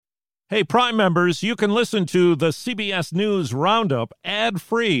Hey, Prime members, you can listen to the CBS News Roundup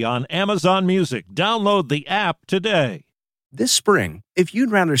ad-free on Amazon Music. Download the app today. This spring, if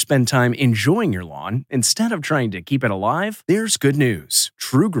you'd rather spend time enjoying your lawn instead of trying to keep it alive, there's good news.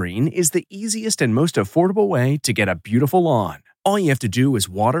 TruGreen is the easiest and most affordable way to get a beautiful lawn. All you have to do is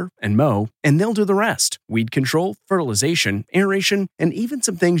water and mow, and they'll do the rest. Weed control, fertilization, aeration, and even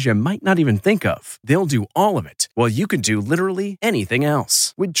some things you might not even think of. They'll do all of it, while you can do literally anything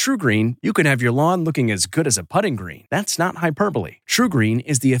else. With TruGreen, you can have your lawn looking as good as a putting green. That's not hyperbole. TruGreen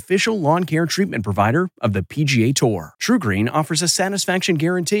is the official lawn care treatment provider of the PGA Tour. TruGreen offers a satisfaction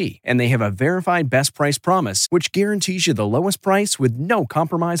guarantee, and they have a verified best price promise, which guarantees you the lowest price with no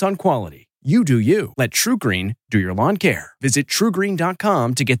compromise on quality. You do you. Let TruGreen do your lawn care. Visit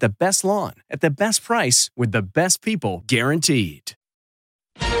TruGreen.com to get the best lawn at the best price with the best people guaranteed.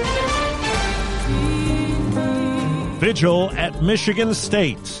 Vigil at Michigan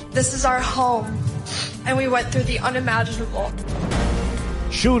State. This is our home, and we went through the unimaginable.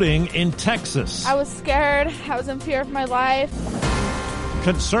 Shooting in Texas. I was scared. I was in fear of my life.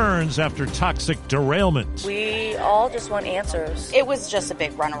 Concerns after toxic derailment. We all just want answers. It was just a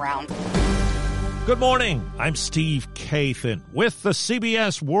big runaround. Good morning. I'm Steve Kathan with the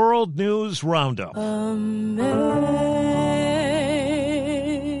CBS World News Roundup. Amazing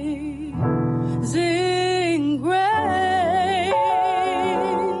grace.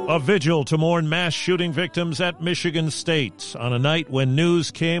 A vigil to mourn mass shooting victims at Michigan State on a night when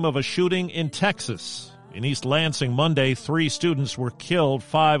news came of a shooting in Texas. In East Lansing Monday, 3 students were killed,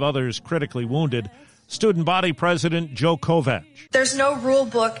 5 others critically wounded. Student Body President Joe Kovach. There's no rule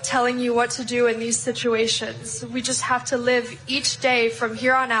book telling you what to do in these situations. We just have to live each day from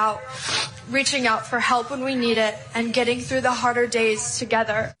here on out, reaching out for help when we need it, and getting through the harder days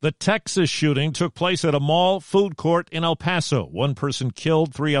together. The Texas shooting took place at a mall food court in El Paso. 1 person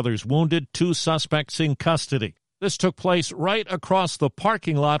killed, 3 others wounded, 2 suspects in custody. This took place right across the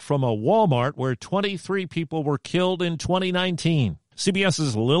parking lot from a Walmart where 23 people were killed in 2019.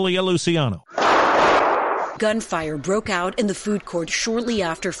 CBS's Lilia Luciano. Gunfire broke out in the food court shortly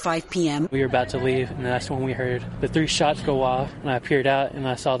after 5 p.m. We were about to leave, and that's when we heard the 3 shots go off, and I peered out, and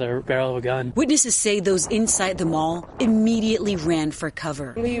I saw the barrel of a gun. Witnesses say those inside the mall immediately ran for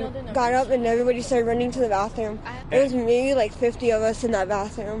cover. We got up, and everybody started running to the bathroom. There was maybe like 50 of us in that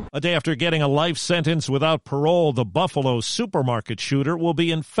bathroom. A day after getting a life sentence without parole, the Buffalo supermarket shooter will be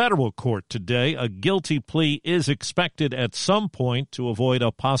in federal court today. A guilty plea is expected at some point to avoid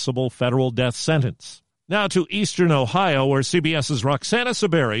a possible federal death sentence. Now to eastern Ohio, where CBS's Roxana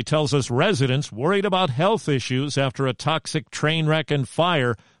Saberi tells us residents worried about health issues after a toxic train wreck and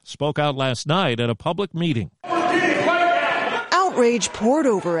fire spoke out last night at a public meeting. Outrage poured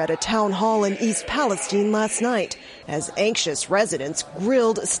over at a town hall in East Palestine last night as anxious residents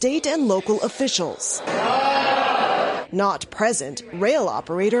grilled state and local officials. Not present, rail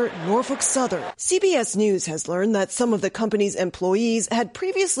operator Norfolk Southern. CBS News has learned that some of the company's employees had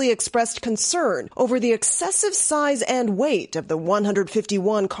previously expressed concern over the excessive size and weight of the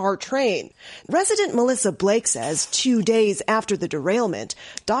 151-car train. Resident Melissa Blake says 2 days after the derailment,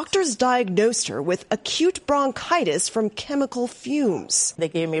 doctors diagnosed her with acute bronchitis from chemical fumes. They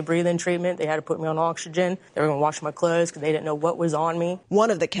gave me a breathing treatment. They had to put me on oxygen. They were going to wash my clothes because they didn't know what was on me. One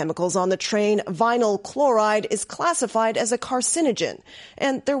of the chemicals on the train, vinyl chloride, is classified as a carcinogen,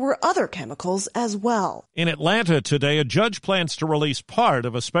 and there were other chemicals as well. In Atlanta today, a judge plans to release part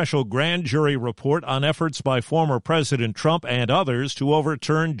of a special grand jury report on efforts by former President Trump and others to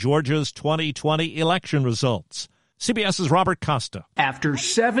overturn Georgia's 2020 election results. CBS's Robert Costa. After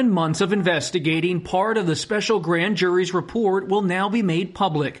 7 months of investigating, part of the special grand jury's report will now be made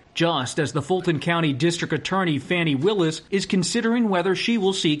public, just as the Fulton County District Attorney Fannie Willis is considering whether she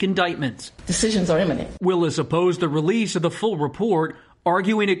will seek indictments. Decisions are imminent. Willis opposed the release of the full report,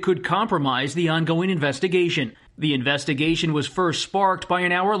 arguing it could compromise the ongoing investigation. The investigation was first sparked by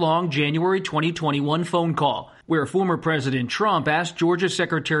an hour-long January 2021 phone call, where former President Trump asked Georgia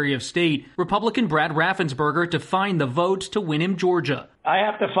Secretary of State, Republican Brad Raffensperger, to find the votes to win him Georgia. I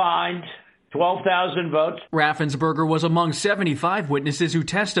have to find 12,000 votes. Raffensperger was among 75 witnesses who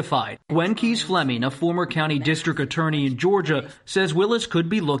testified. Gwen Keys Fleming, a former county district attorney in Georgia, says Willis could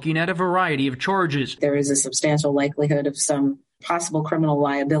be looking at a variety of charges. There is a substantial likelihood of some possible criminal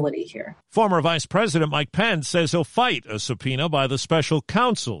liability here. Former Vice President Mike Pence says he'll fight a subpoena by the special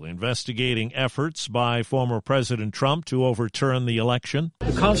counsel investigating efforts by former President Trump to overturn the election.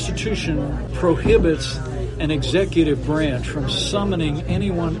 The Constitution prohibits an executive branch from summoning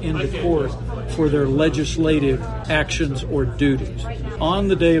anyone into court for their legislative actions or duties. On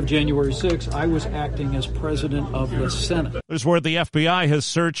the day of January 6th, I was acting as president of the Senate. There's word the FBI has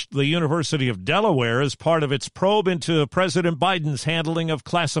searched the University of Delaware as part of its probe into President Biden's handling of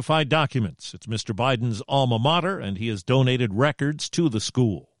classified documents. It's Mr. Biden's alma mater, and he has donated records to the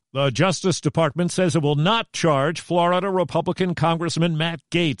school. The Justice Department says it will not charge Florida Republican Congressman Matt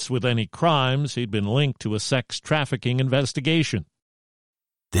Gaetz with any crimes. He'd been linked to a sex trafficking investigation.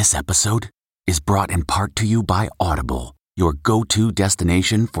 This episode is brought in part to you by Audible, your go-to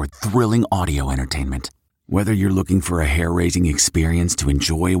destination for thrilling audio entertainment. Whether you're looking for a hair-raising experience to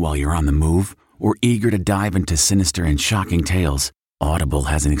enjoy while you're on the move or eager to dive into sinister and shocking tales, Audible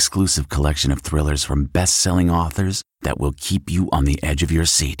has an exclusive collection of thrillers from best-selling authors that will keep you on the edge of your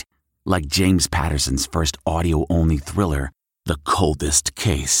seat. Like James Patterson's first audio-only thriller, The Coldest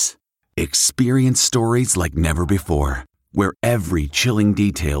Case. Experience stories like never before, where every chilling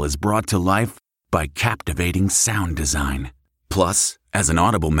detail is brought to life by captivating sound design. Plus, as an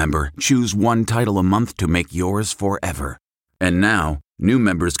Audible member, choose one title a month to make yours forever. And now, new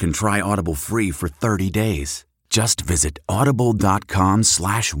members can try Audible free for 30 days. Just visit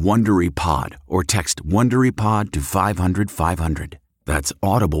audible.com/WonderyPod or text WonderyPod to 500-500. That's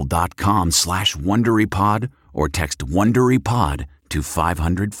audible.com/WonderyPod or text WonderyPod to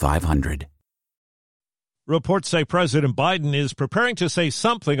 500-500. Reports say President Biden is preparing to say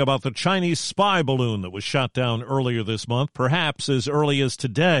something about the Chinese spy balloon that was shot down earlier this month, perhaps as early as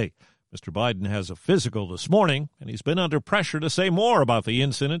today. Mr. Biden has a physical this morning, and he's been under pressure to say more about the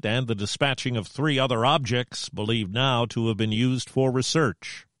incident and the dispatching of 3 other objects believed now to have been used for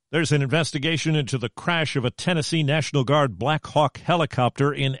research. There's an investigation into the crash of a Tennessee National Guard Black Hawk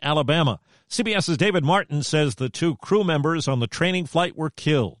helicopter in Alabama. CBS's David Martin says the 2 crew members on the training flight were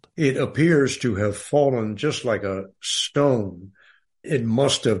killed. It appears to have fallen just like a stone. It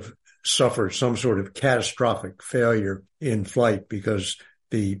must have suffered some sort of catastrophic failure in flight because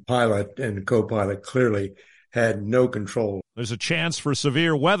the pilot and co-pilot clearly had no control. There's a chance for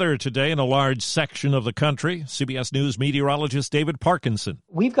severe weather today in a large section of the country. CBS News meteorologist David Parkinson.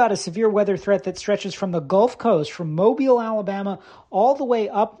 We've got a severe weather threat that stretches from the Gulf Coast, from Mobile, Alabama, all the way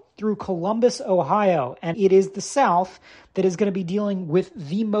up through Columbus, Ohio. And it is the South that is going to be dealing with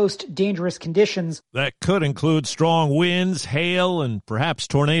the most dangerous conditions. That could include strong winds, hail, and perhaps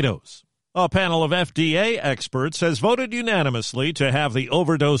tornadoes. A panel of FDA experts has voted unanimously to have the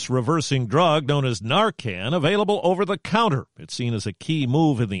overdose reversing drug known as Narcan available over the counter. It's seen as a key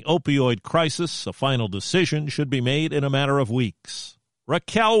move in the opioid crisis. A final decision should be made in a matter of weeks.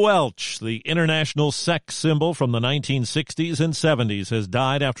 Raquel Welch, the international sex symbol from the 1960s and 70s, has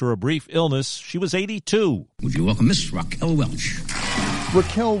died after a brief illness. She was 82. Would you welcome Miss Raquel Welch?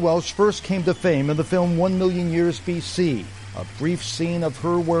 Raquel Welch first came to fame in the film 1 Million Years B.C. A brief scene of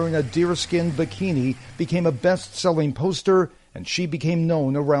her wearing a deerskin bikini became a best-selling poster, and she became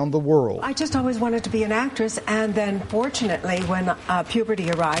known around the world. I just always wanted to be an actress, and then fortunately, when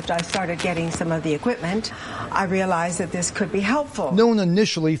puberty arrived, I started getting some of the equipment. I realized that this could be helpful. Known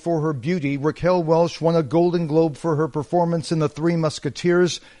initially for her beauty, Raquel Welch won a Golden Globe for her performance in The Three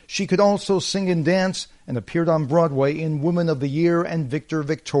Musketeers. She could also sing and dance, and appeared on Broadway in Woman of the Year and Victor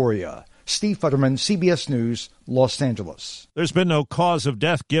Victoria. Steve Futterman, CBS News, Los Angeles. There's been no cause of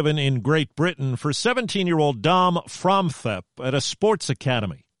death given in Great Britain for 17-year-old Dom Fromthep at a sports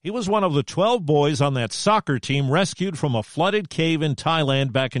academy. He was one of the 12 boys on that soccer team rescued from a flooded cave in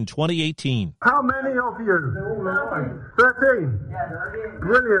Thailand back in 2018. How many of you? 13.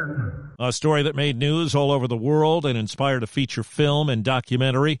 Brilliant. A story that made news all over the world and inspired a feature film and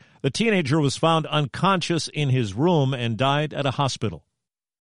documentary. The teenager was found unconscious in his room and died at a hospital.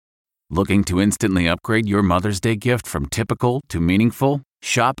 Looking to instantly upgrade your Mother's Day gift from typical to meaningful?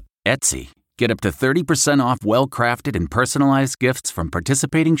 Shop Etsy. Get up to 30% off well-crafted and personalized gifts from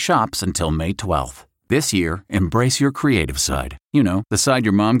participating shops until May 12th. This year, embrace your creative side. You know, the side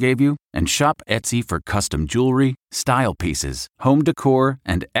your mom gave you. And shop Etsy for custom jewelry, style pieces, home decor,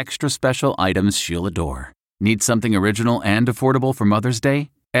 and extra special items she'll adore. Need something original and affordable for Mother's Day?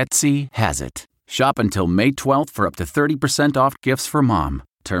 Etsy has it. Shop until May 12th for up to 30% off gifts for mom.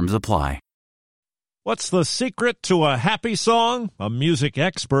 Terms apply. What's the secret to a happy song? A music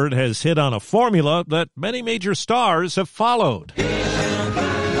expert has hit on a formula that many major stars have followed.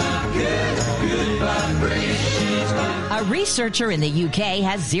 A researcher in the UK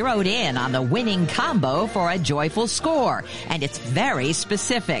has zeroed in on the winning combo for a joyful score, and it's very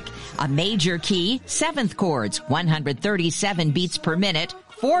specific. A major key, 7th chords, 137 beats per minute,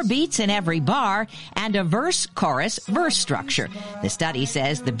 4 beats in every bar, and a verse-chorus-verse structure. The study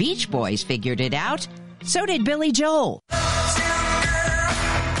says the Beach Boys figured it out. So did Billy Joel.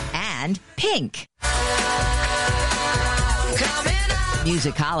 And and Pink.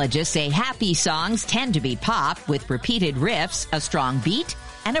 Musicologists say happy songs tend to be pop with repeated riffs, a strong beat,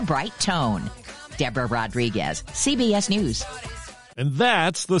 and a bright tone. Deborah Rodriguez, CBS News. And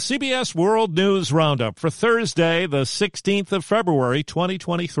that's the CBS World News Roundup for Thursday, the 16th of February,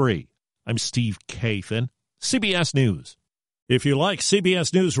 2023. I'm Steve Kathan, CBS News. If you like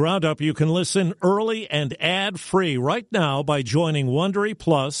CBS News Roundup, you can listen early and ad-free right now by joining Wondery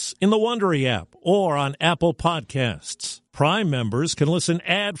Plus in the Wondery app or on Apple Podcasts. Prime members can listen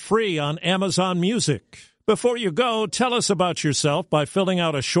ad-free on Amazon Music. Before you go, tell us about yourself by filling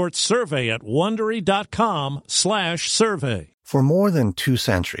out a short survey at Wondery.com/survey. For more than 2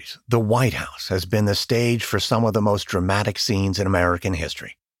 centuries, the White House has been the stage for some of the most dramatic scenes in American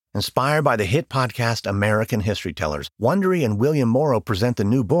history. Inspired by the hit podcast American History Tellers, Wondery and William Morrow present the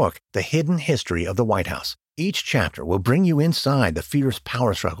new book, The Hidden History of the White House. Each chapter will bring you inside the fierce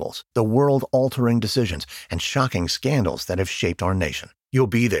power struggles, the world-altering decisions, and shocking scandals that have shaped our nation. You'll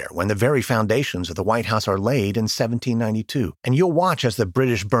be there when the very foundations of the White House are laid in 1792, and you'll watch as the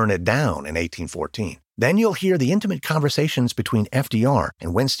British burn it down in 1814. Then you'll hear the intimate conversations between FDR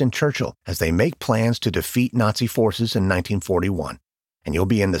and Winston Churchill as they make plans to defeat Nazi forces in 1941. And you'll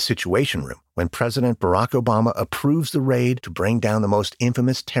be in the Situation Room when President Barack Obama approves the raid to bring down the most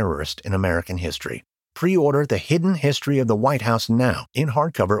infamous terrorist in American history. Pre-order The Hidden History of the White House now in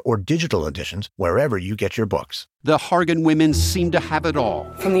hardcover or digital editions wherever you get your books. The Hargan women seem to have it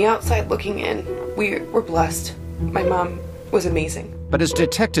all. From the outside looking in, we were blessed. My mom was amazing. But as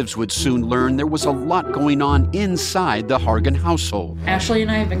detectives would soon learn, there was a lot going on inside the Hargan household. Ashley and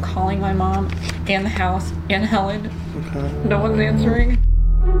I have been calling my mom and the house and Helen. Okay. No one's answering.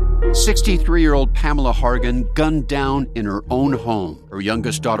 63-year-old Pamela Hargan gunned down in her own home. Her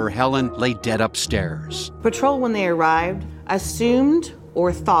youngest daughter, Helen, lay dead upstairs. Patrol, when they arrived, assumed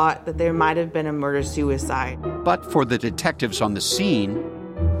or thought that there might have been a murder-suicide. But for the detectives on the scene,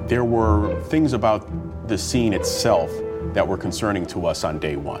 there were things about the scene itself that were concerning to us on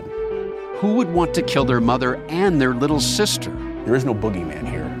day one. Who would want to kill their mother and their little sister? There is no boogeyman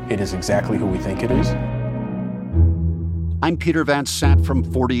here. It is exactly who we think it is. I'm Peter Van Sant from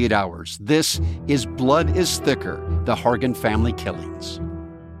 48 Hours. This is Blood is Thicker, the Hargan Family Killings.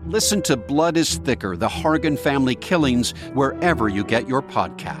 Listen to Blood is Thicker, the Hargan Family Killings, wherever you get your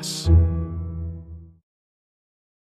podcasts.